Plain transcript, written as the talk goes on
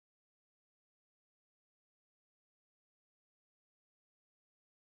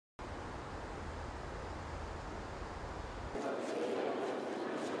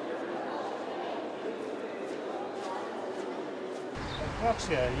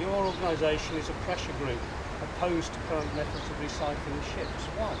Grazia, your organisation is a pressure group opposed to current methods of recycling ships.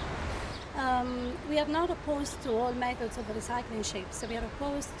 Why? We are not opposed to all methods of recycling ships. We are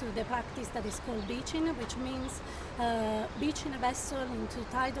opposed to the practice that is called beaching, which means beaching a vessel into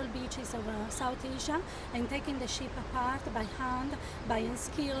tidal beaches of South Asia and taking the ship apart by hand by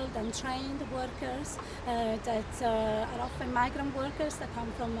unskilled, untrained workers that are often migrant workers that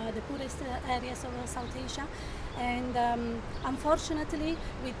come from the poorest areas of South Asia. And unfortunately,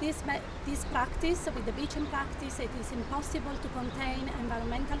 with this practice, with the beaching practice, it is impossible to contain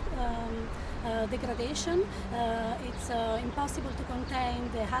environmental degradation. It's impossible to contain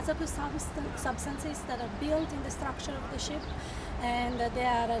the hazardous substances that are built in the structure of the ship, and they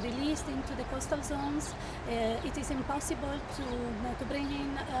are released into the coastal zones. It is impossible to bring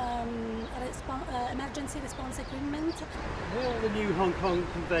in emergency response equipment. Will the new Hong Kong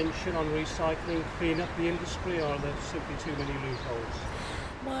Convention on Recycling clean up the industry, or are there simply too many loopholes?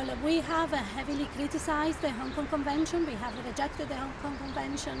 Well, we have heavily criticized the Hong Kong Convention. We have rejected the Hong Kong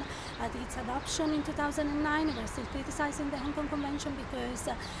Convention at its adoption in 2009. We're still criticizing the Hong Kong Convention because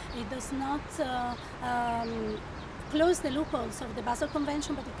it does not close the loopholes of the Basel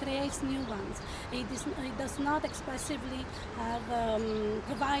Convention, but it creates new ones. It does not expressively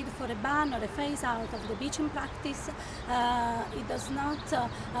provide for a ban or a phase out of the beaching practice. It does not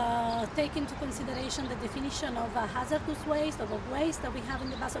take into consideration the definition of hazardous waste or of waste that we have in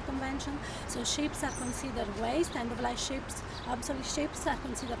the Basel Convention. So ships are considered waste, end-of-life ships, obsolete ships are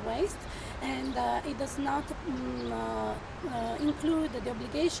considered waste, and it does not include the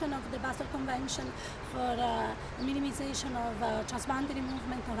obligation of the Basel Convention for minimization of transboundary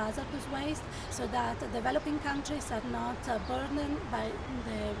movement of hazardous waste, so that developing countries are not burdened by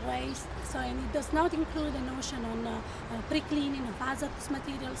the waste. So, and it does not include a notion on pre-cleaning of hazardous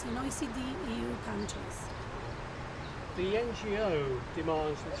materials in OECD EU countries. The NGO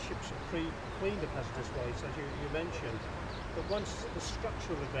demands that ships are pre-cleaned of hazardous waste, as you mentioned, but once the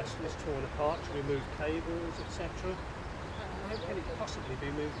structure of the vessel is torn apart to remove cables, etc., how can it possibly be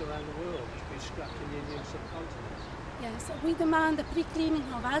moved around the world to be scrapped in the Indian subcontinent? Yes, we demand the pre-cleaning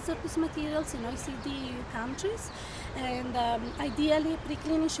of hazardous materials in OECD EU countries, and ideally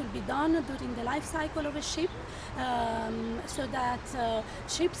pre-cleaning should be done during the life cycle of a ship, so that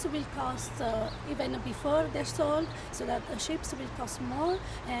ships will cost even before they're sold, so that ships will cost more,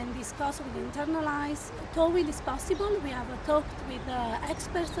 and this cost will internalize. Towing is possible. We have talked with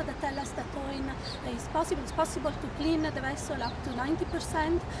experts that tell us that towing is possible. It's possible to clean the vessel up to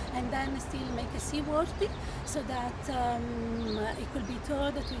 90% and then still make it seaworthy, so that it could be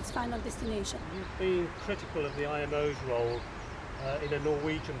towed to its final destination. You've been critical of the IMO's role in a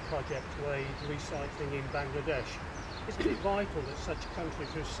Norwegian project to aid recycling in Bangladesh. Isn't it vital that such countries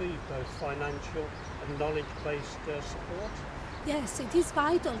receive both financial and knowledge-based support? Yes, it is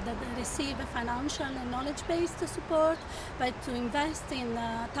vital that they receive financial and knowledge-based support, but to invest in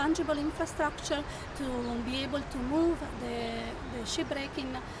tangible infrastructure to be able to move the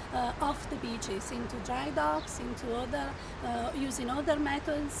shipwrecking off the beaches into dry docks, into other, using other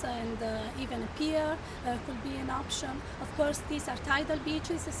methods, and even a pier could be an option. Of course, these are tidal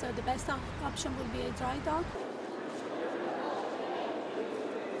beaches, so the best option would be a dry dock.